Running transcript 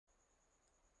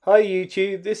Hi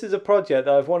YouTube, this is a project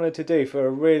that I've wanted to do for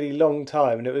a really long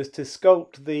time, and it was to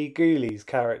sculpt the GHOULIES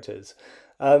characters.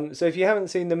 So if you haven't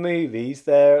seen the movies,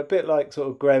 they're a bit like sort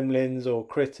of Gremlins or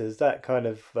Critters, that kind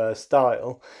of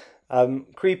style.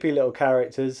 Creepy little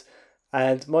characters,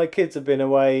 and my kids have been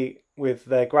away with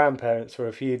their grandparents for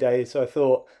a few days, so I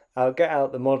thought I'll get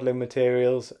out the modelling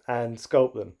materials and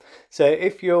sculpt them. So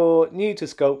if you're new to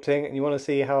sculpting and you want to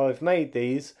see how I've made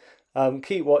these,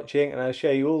 keep watching and I'll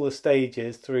show you all the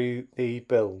stages through the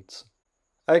builds.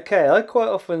 Okay, I quite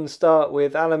often start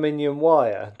with aluminium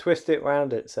wire, twist it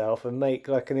round itself and make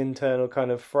like an internal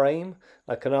kind of frame,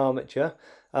 like an armature.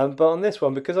 But on this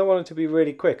one, because I wanted to be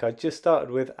really quick, I just started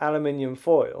with aluminium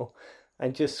foil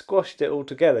and just squashed it all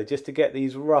together just to get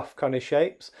these rough kind of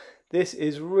shapes. This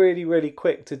is really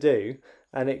quick to do,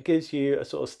 and it gives you a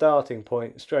sort of starting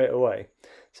point straight away.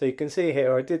 So you can see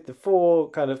here I did the four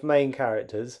kind of main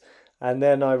characters, and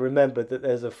then I remembered that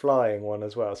there's a flying one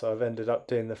as well, so I've ended up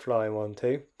doing the flying one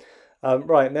too.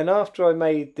 Right, and then after I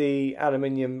made the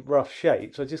aluminium rough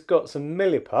shapes, I just got some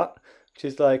milliput, which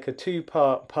is like a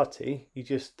two-part putty. You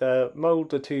just mould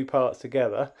the two parts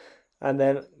together, and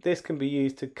then this can be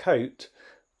used to coat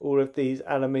all of these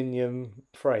aluminium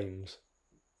frames.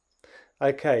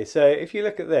 Okay, so if you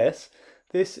look at this,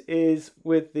 this is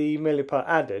with the milliput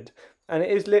added, and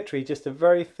it is literally just a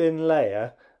very thin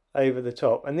layer over the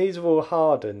top, and these are all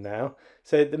hardened now.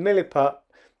 So the milliput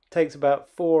takes about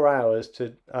 4 hours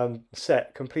to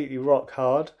set completely rock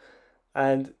hard,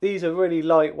 and these are really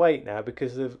lightweight now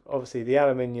because of obviously the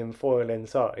aluminium foil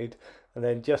inside, and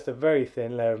then just a very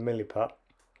thin layer of milliput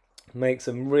makes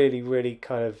them really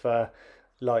kind of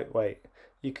lightweight.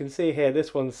 You can see here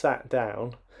this one's sat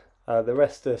down, the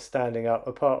rest are standing up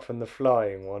apart from the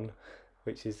flying one,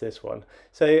 which is this one.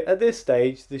 So at this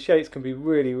stage the shapes can be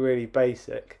really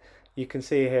basic. You can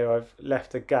see here I've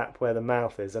left a gap where the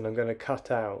mouth is, and I'm going to cut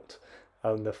out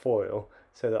the foil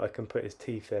so that I can put his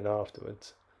teeth in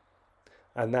afterwards,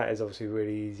 and that is obviously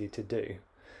really easy to do.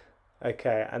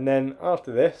 Okay, and then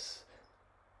after this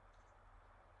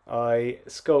I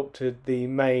sculpted the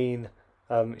main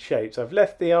shapes. I've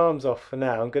left the arms off for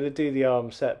now. I'm going to do the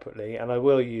arms separately, and I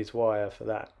will use wire for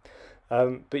that.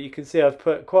 But you can see I've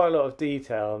put quite a lot of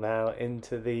detail now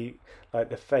into the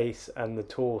face and the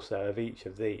torso of each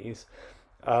of these,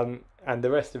 and the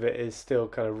rest of it is still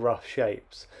kind of rough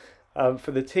shapes.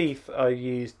 For the teeth I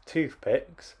used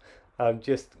toothpicks,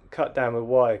 just cut down with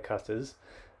wire cutters.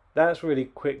 That's really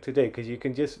quick to do because you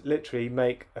can just literally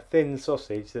make a thin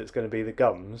sausage that's going to be the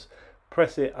gums,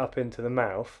 press it up into the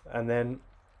mouth, and then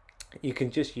you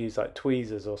can just use like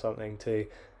tweezers or something to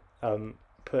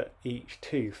put each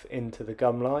tooth into the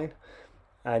gum line.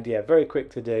 And yeah, very quick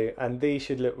to do, and these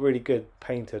should look really good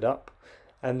painted up.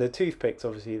 And the toothpicks,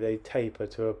 obviously they taper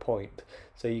to a point,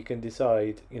 so you can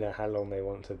decide, you know, how long they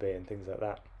want to be and things like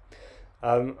that.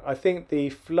 I think the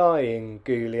flying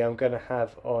ghoulie I'm going to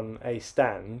have on a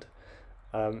stand,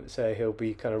 so he'll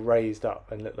be kind of raised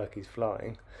up and look like he's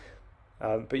flying.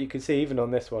 But you can see even on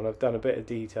this one I've done a bit of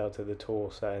detail to the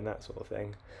torso and that sort of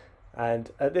thing. And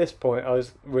at this point I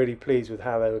was really pleased with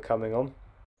how they were coming on.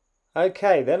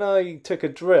 Okay, then I took a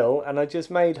drill and I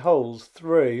just made holes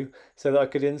through so that I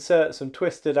could insert some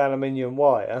twisted aluminium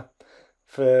wire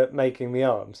for making the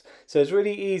arms. So it's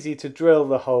really easy to drill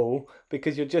the hole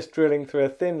because you're just drilling through a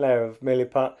thin layer of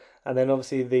milliput and then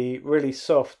obviously the really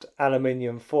soft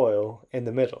aluminium foil in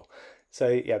the middle. So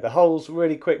yeah, the hole's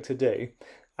really quick to do,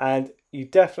 and you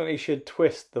definitely should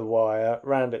twist the wire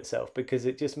around itself because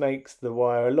it just makes the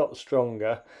wire a lot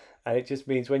stronger, and it just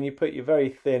means when you put your very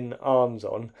thin arms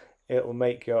on, it will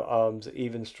make your arms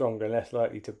even stronger and less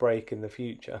likely to break in the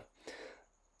future.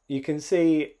 You can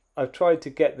see I've tried to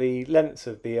get the lengths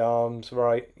of the arms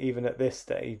right even at this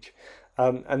stage,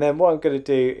 and then what I'm going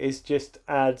to do is just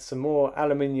add some more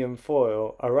aluminium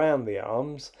foil around the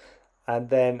arms and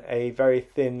then a very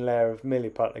thin layer of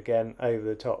milliput again over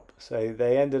the top. So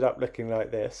they ended up looking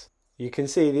like this. You can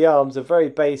see the arms are very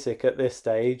basic at this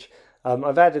stage.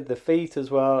 I've added the feet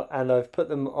as well, and I've put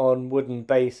them on wooden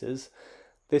bases.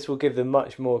 This will give them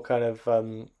much more kind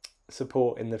of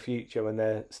support in the future when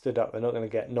they're stood up. They're not going to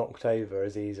get knocked over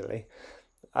as easily.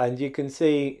 And you can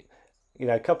see, you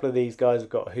know, a couple of these guys have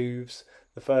got hooves.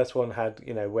 The first one had,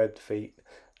 you know, webbed feet,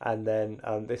 and then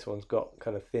this one's got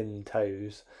kind of thin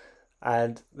toes.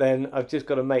 And then I've just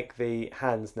got to make the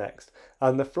hands next.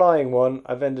 And the flying one,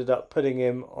 I've ended up putting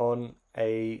him on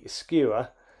a skewer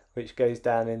which goes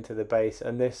down into the base,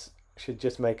 and this should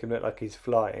just make him look like he's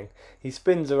flying. He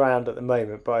spins around at the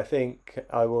moment, but I think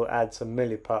I will add some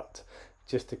milliput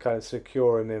just to kind of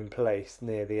secure him in place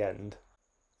near the end.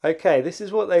 Okay, this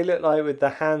is what they look like with the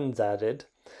hands added.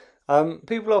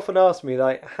 People often ask me,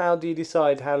 like, how do you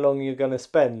decide how long you're going to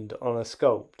spend on a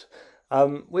sculpt?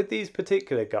 With these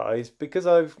particular guys, because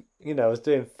I was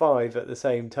doing 5 at the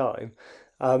same time,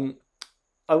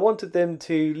 I wanted them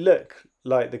to look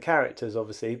like the characters,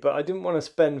 obviously, but I didn't want to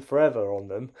spend forever on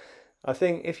them. I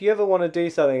think if you ever want to do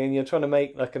something and you're trying to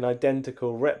make like an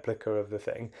identical replica of the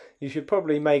thing, you should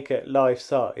probably make it life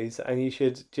size, and you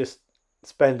should just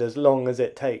spend as long as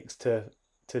it takes to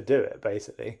do it,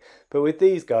 basically. But with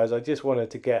these guys, I just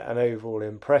wanted to get an overall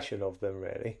impression of them,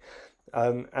 really.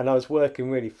 And I was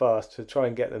working really fast to try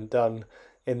and get them done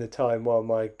in the time while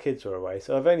my kids were away.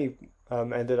 So I've only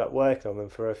ended up working on them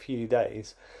for a few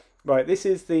days. Right, this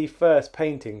is the first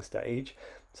painting stage.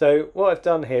 So what I've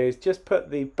done here is just put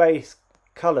the base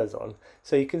colours on.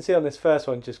 So you can see on this first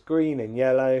one just green and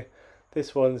yellow.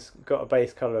 This one's got a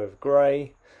base colour of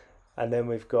grey. And then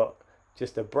we've got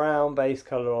just a brown base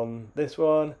colour on this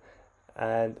one.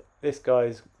 And this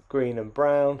guy's green and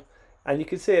brown. And you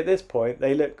can see at this point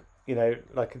they look,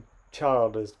 like a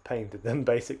child has painted them,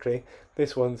 basically.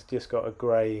 This one's just got a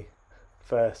grey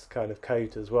first kind of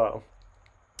coat as well.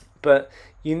 But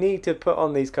you need to put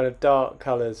on these kind of dark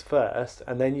colours first,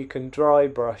 and then you can dry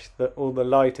brush all the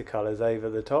lighter colours over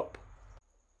the top,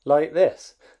 like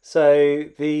this. So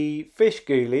the fish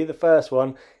ghoulie, the first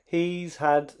one, he's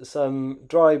had some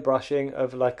dry brushing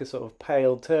of like a sort of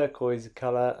pale turquoise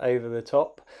colour over the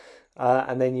top,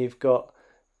 and then you've got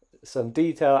some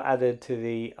detail added to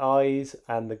the eyes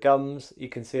and the gums. You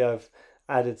can see I've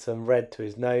added some red to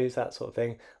his nose, that sort of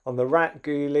thing. On the rat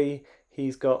ghoulie,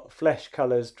 he's got flesh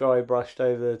colours dry brushed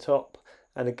over the top,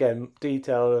 and again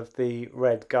detail of the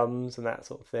red gums and that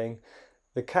sort of thing.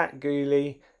 The cat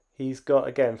ghoulie, he's got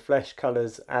again flesh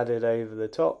colours added over the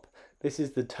top. This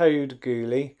is the toad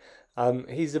ghoulie.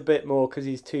 He's a bit more, because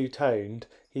he's two-toned,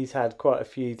 he's had quite a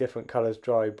few different colours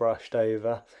dry brushed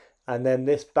over. And then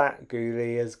this bat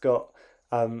ghoulie has got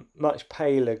much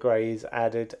paler greys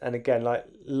added, and again like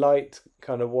light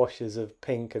kind of washes of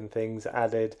pink and things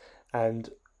added, and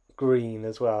green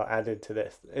as well added to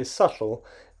this. It's subtle,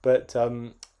 but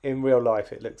in real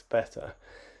life it looks better.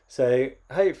 So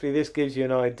hopefully this gives you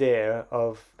an idea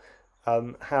of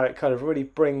how it kind of really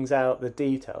brings out the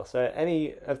detail. So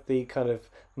any of the kind of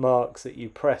marks that you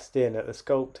pressed in at the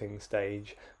sculpting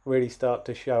stage really start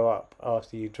to show up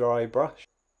after you dry brush.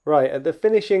 Right, at the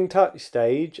finishing touch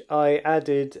stage, I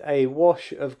added a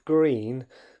wash of green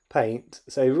paint,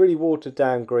 so really watered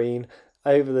down green,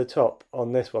 over the top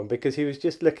on this one, because he was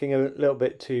just looking a little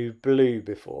bit too blue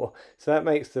before. So that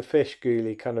makes the fish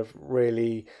ghoulie kind of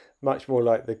really much more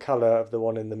like the colour of the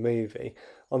one in the movie.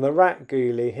 On the rat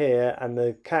ghoulie here and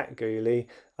the cat ghoulie,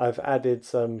 I've added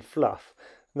some fluff.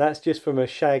 And that's just from a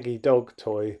shaggy dog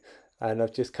toy, and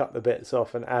I've just cut the bits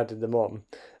off and added them on.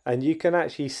 And you can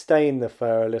actually stain the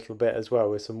fur a little bit as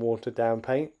well with some watered down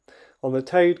paint. On the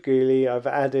toad ghoulie, I've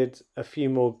added a few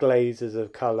more glazes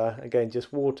of colour, again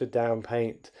just watered down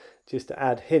paint, just to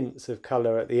add hints of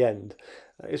colour at the end.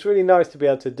 It's really nice to be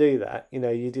able to do that.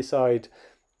 You decide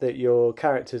that your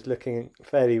character's looking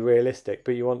fairly realistic,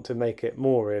 but you want to make it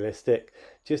more realistic.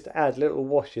 Just add little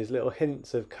washes, little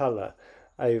hints of colour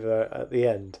over at the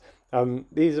end.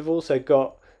 These have also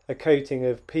got a coating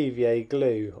of PVA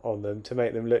glue on them to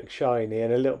make them look shiny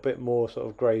and a little bit more sort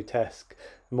of grotesque,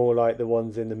 more like the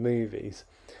ones in the movies.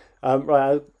 Right,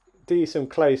 I'll do some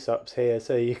close-ups here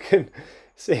so you can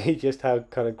see just how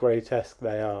kind of grotesque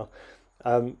they are.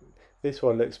 This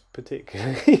one looks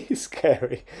particularly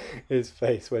scary, his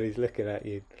face when he's looking at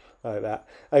you like that.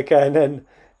 Okay, and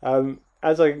then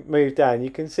as I move down,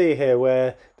 you can see here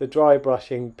where the dry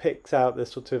brushing picks out the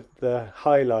sort of the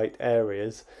highlight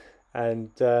areas,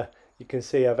 and you can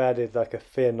see I've added like a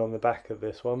fin on the back of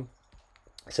this one,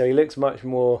 so he looks much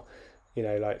more,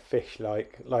 like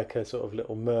fish-like, like a sort of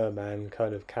little merman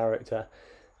kind of character.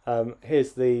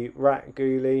 Here's the rat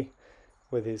ghoulie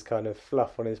with his kind of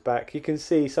fluff on his back. You can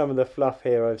see some of the fluff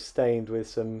here I've stained with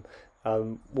some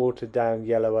watered down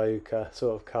yellow ochre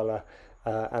sort of colour,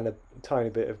 and a tiny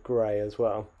bit of grey as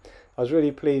well. I was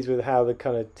really pleased with how the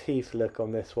kind of teeth look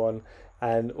on this one,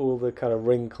 and all the kind of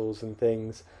wrinkles and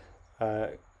things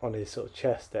on his sort of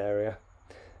chest area.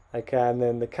 Okay, and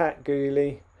then the cat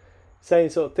ghoulie, same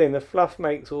sort of thing. The fluff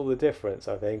makes all the difference,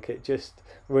 I think. It just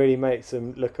really makes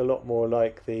them look a lot more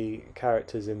like the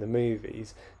characters in the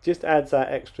movies. Just adds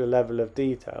that extra level of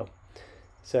detail.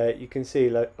 So you can see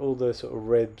like all the sort of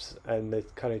ribs and the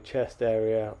kind of chest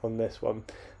area on this one.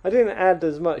 I didn't add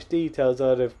as much detail as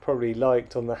I'd have probably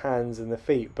liked on the hands and the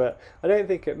feet, but I don't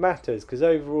think it matters, because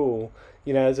overall,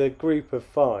 as a group of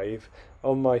 5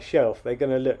 on my shelf, they're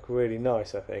going to look really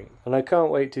nice, I think. And I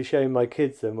can't wait to show my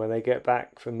kids them when they get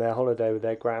back from their holiday with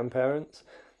their grandparents.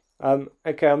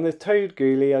 Okay, on the toad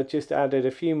ghoulie I just added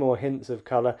a few more hints of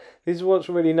colour. This is what's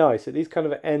really nice, at these kind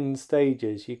of end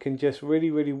stages you can just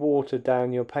really water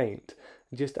down your paint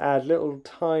and just add little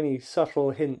tiny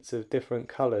subtle hints of different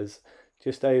colours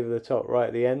just over the top right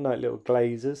at the end, like little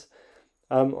glazes.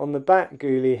 On the back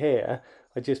ghoulie here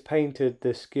I just painted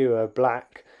the skewer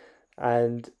black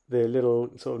and the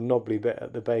little sort of knobbly bit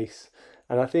at the base,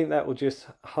 and I think that will just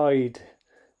hide,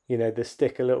 you know, the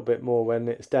stick a little bit more when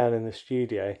it's down in the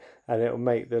studio, and it'll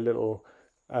make the little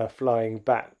flying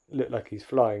bat look like he's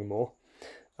flying more.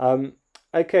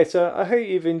 Okay, so I hope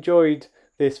you've enjoyed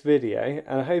this video,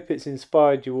 and I hope it's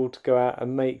inspired you all to go out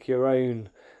and make your own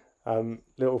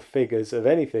little figures of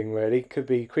anything really. Could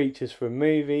be creatures from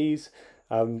movies,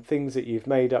 things that you've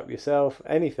made up yourself,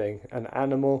 anything, an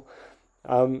animal.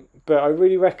 But I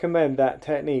really recommend that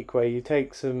technique where you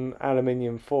take some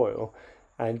aluminium foil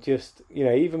and just, you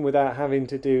know, even without having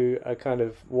to do a kind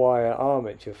of wire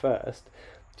armature first,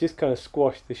 just kind of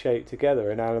squash the shape together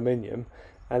in aluminium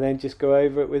and then just go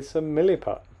over it with some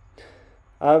Milliput.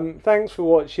 Thanks for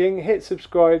watching. Hit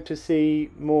subscribe to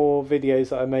see more videos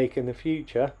that I make in the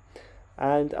future,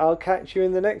 and I'll catch you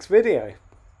in the next video.